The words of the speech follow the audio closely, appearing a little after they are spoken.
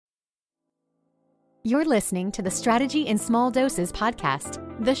You're listening to the Strategy in Small Doses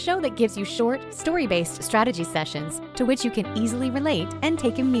podcast, the show that gives you short, story-based strategy sessions to which you can easily relate and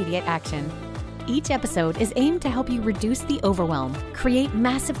take immediate action. Each episode is aimed to help you reduce the overwhelm, create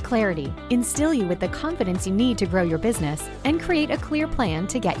massive clarity, instill you with the confidence you need to grow your business, and create a clear plan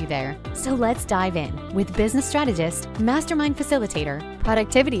to get you there. So let's dive in with business strategist, mastermind facilitator,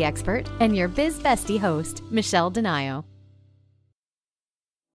 productivity expert, and your biz bestie host, Michelle Donaio.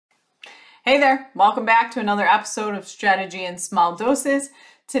 Hey there, welcome back to another episode of Strategy in Small Doses.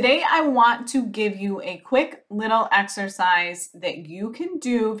 Today I want to give you a quick little exercise that you can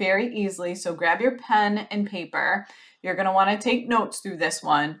do very easily. So grab your pen and paper. You're going to want to take notes through this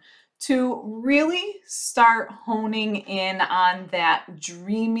one to really start honing in on that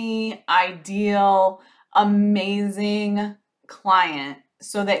dreamy, ideal, amazing client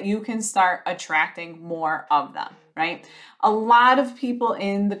so that you can start attracting more of them, right? A lot of people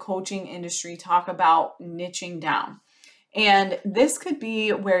in the coaching industry talk about niching down. And this could be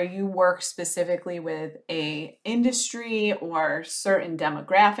where you work specifically with a industry or certain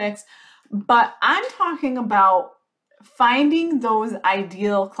demographics. But I'm talking about finding those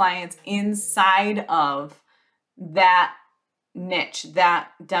ideal clients inside of that niche, that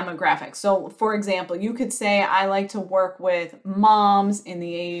demographic. So for example, you could say, I like to work with moms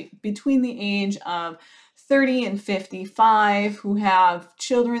between the age of 30 and 55 who have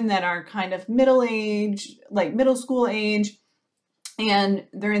children that are kind of middle age, like middle school age, and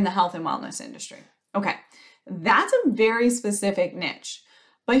they're in the health and wellness industry. Okay, that's a very specific niche.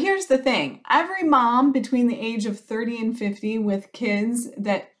 But here's the thing, every mom between the age of 30 and 50 with kids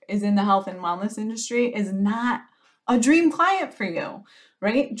that is in the health and wellness industry is not a dream client for you,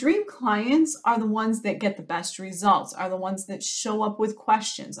 right? Dream clients are the ones that get the best results, are the ones that show up with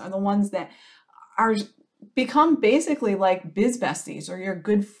questions, are the ones that become basically like biz besties or your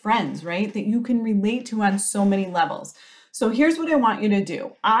good friends, right? That you can relate to on so many levels. So here's what I want you to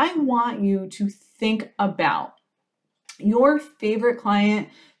do. I want you to think about your favorite client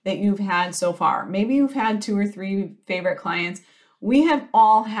that you've had so far. Maybe you've had 2 or 3 favorite clients. We have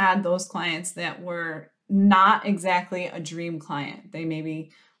all had those clients that were not exactly a dream client. They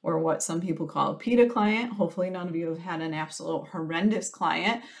maybe were what some people call a PITA client. Hopefully none of you have had an absolute horrendous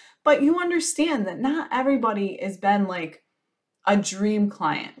client, but you understand that not everybody has been like a dream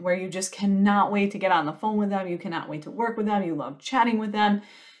client where you just cannot wait to get on the phone with them. You cannot wait to work with them. You love chatting with them.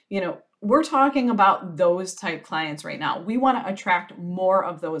 You know, we're talking about those type clients right now. We want to attract more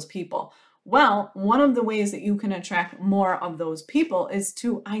of those people. Well, one of the ways that you can attract more of those people is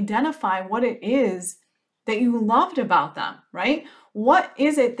to identify what it is that you loved about them, right? What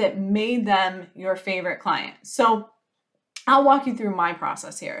is it that made them your favorite client? So I'll walk you through my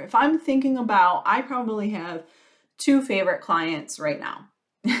process here. If I'm thinking about, I probably have 2 favorite clients right now.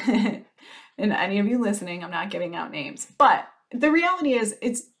 And any of you listening, I'm not giving out names, but the reality is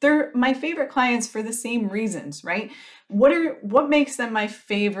they're my favorite clients for the same reasons, right? What makes them my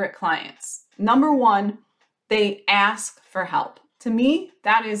favorite clients? Number one, they ask for help. To me,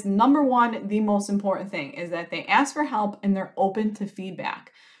 that is number one, the most important thing is that they ask for help and they're open to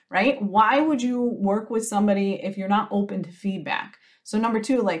feedback, right? Why would you work with somebody if you're not open to feedback? So number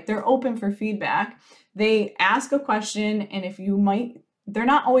 2, like they're open for feedback. They ask a question, and they're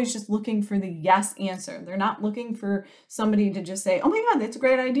not always just looking for the yes answer. They're not looking for somebody to just say, oh my God, that's a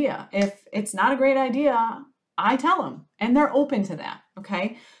great idea. If it's not a great idea, I tell them, and they're open to that,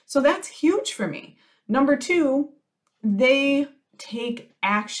 okay? So that's huge for me. Number 2, they take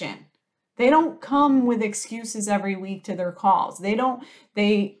action. They don't come with excuses every week to their calls.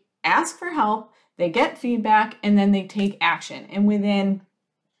 They ask for help, they get feedback, and then they take action. And within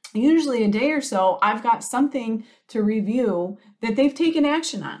usually a day or so, I've got something to review that they've taken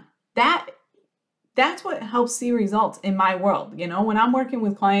action on. That's what helps see results in my world. You know, when I'm working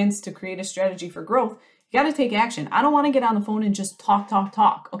with clients to create a strategy for growth, you got to take action. I don't want to get on the phone and just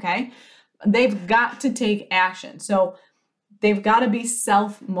talk, okay? They've got to take action. So they've got to be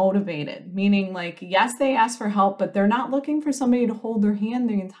self-motivated, meaning like, yes, they ask for help, but they're not looking for somebody to hold their hand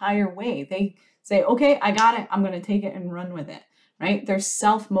the entire way. They say, okay, I got it. I'm going to take it and run with it, right? They're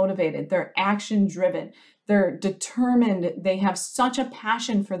self-motivated. They're action-driven. They're determined. They have such a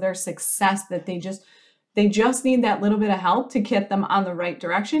passion for their success that they just need that little bit of help to get them on the right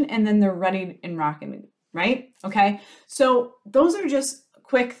direction. And then they're ready and rocking, right? Okay. So those are just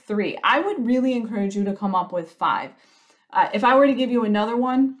quick 3. I would really encourage you to come up with 5. If I were to give you another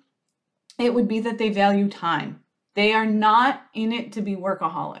one, it would be that they value time. They are not in it to be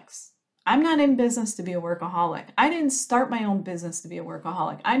workaholics. I'm not in business to be a workaholic. I didn't start my own business to be a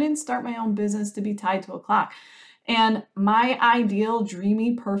workaholic. I didn't start my own business to be tied to a clock. And my ideal,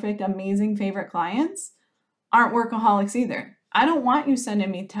 dreamy, perfect, amazing favorite clients aren't workaholics either. I don't want you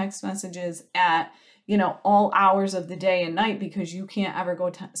sending me text messages at, all hours of the day and night because you can't ever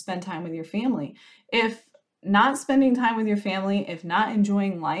go spend time with your family. If not spending time with your family, if not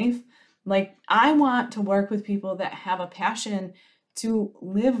enjoying life, like I want to work with people that have a passion to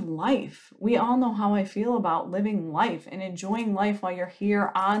live life. We all know how I feel about living life and enjoying life while you're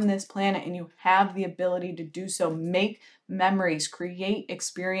here on this planet and you have the ability to do so. Make memories, create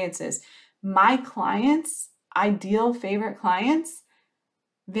experiences. My clients, ideal favorite clients,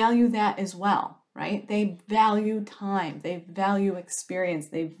 value that as well, right? They value time, they value experience,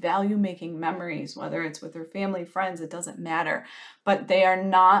 they value making memories, whether it's with their family, friends, it doesn't matter. But they are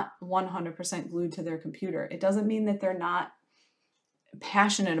not 100% glued to their computer. It doesn't mean that they're not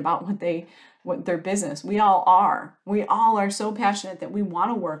passionate about what their business. We all are so passionate that we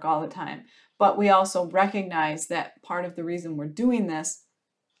want to work all the time, but we also recognize that part of the reason we're doing this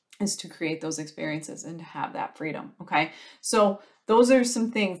is to create those experiences and to have that freedom. Okay. So those are some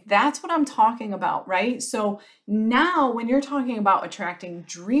things. That's what I'm talking about, right? So now when you're talking about attracting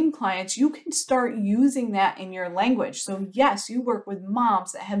dream clients, you can start using that in your language. So yes, you work with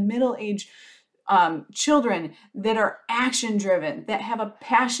moms that have middle-aged children that are action driven, that have a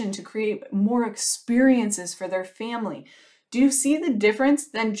passion to create more experiences for their family. Do you see the difference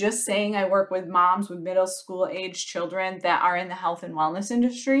than just saying I work with moms with middle school age children that are in the health and wellness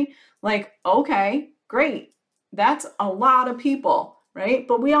industry? Like, okay, great. That's a lot of people, right?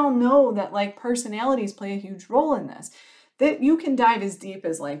 But we all know that like personalities play a huge role in this. That you can dive as deep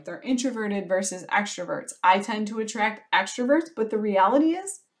as like they're introverted versus extroverts. I tend to attract extroverts, but the reality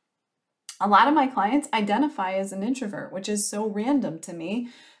is a lot of my clients identify as an introvert, which is so random to me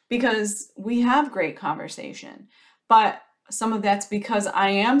because we have great conversation. But some of that's because I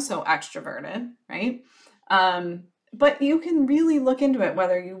am so extroverted, right? But you can really look into it,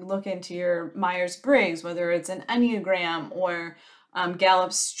 whether you look into your Myers-Briggs, whether it's an Enneagram or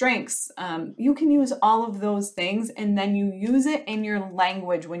Gallup's strengths. You can use all of those things and then you use it in your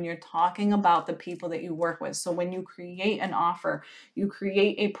language when you're talking about the people that you work with. So when you create an offer, you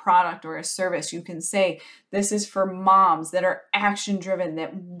create a product or a service, you can say, this is for moms that are action driven,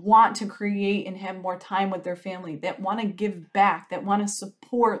 that want to create and have more time with their family, that want to give back, that want to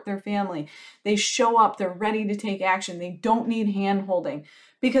support their family. They show up, they're ready to take action. They don't need hand holding.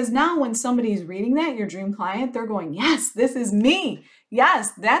 Because now when somebody's reading that, your dream client, they're going, yes, this is me.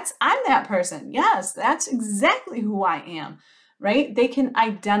 Yes, I'm that person. Yes, that's exactly who I am, right? They can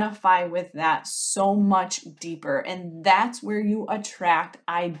identify with that so much deeper. And that's where you attract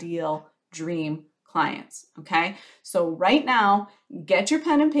ideal dream clients, okay? So right now, get your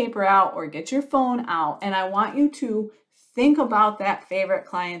pen and paper out or get your phone out. And I want you to think about that favorite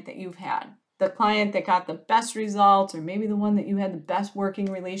client that you've had. The client that got the best results, or maybe the one that you had the best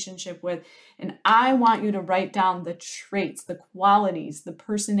working relationship with. And I want you to write down the traits, the qualities, the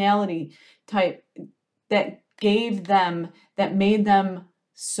personality type that made them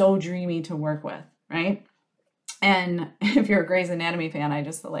so dreamy to work with, right? And if you're a Grey's Anatomy fan, I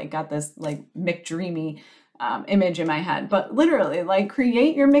just got this McDreamy image in my head, but literally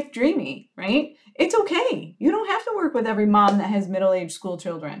create your McDreamy, right? It's okay. You don't have to work with every mom that has middle-aged school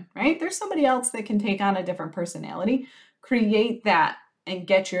children, right? There's somebody else that can take on a different personality. Create that and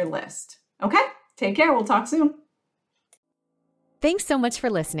get your list. Okay? Take care. We'll talk soon. Thanks so much for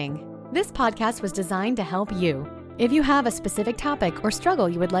listening. This podcast was designed to help you. If you have a specific topic or struggle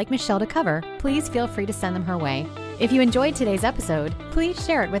you would like Michelle to cover, please feel free to send them her way. If you enjoyed today's episode, please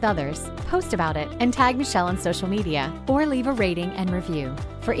share it with others, post about it, and tag Michelle on social media, or leave a rating and review.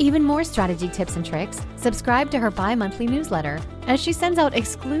 For even more strategy tips and tricks, subscribe to her bi-monthly newsletter, as she sends out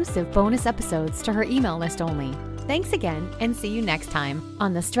exclusive bonus episodes to her email list only. Thanks again, and see you next time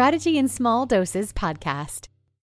on the Strategy in Small Doses podcast.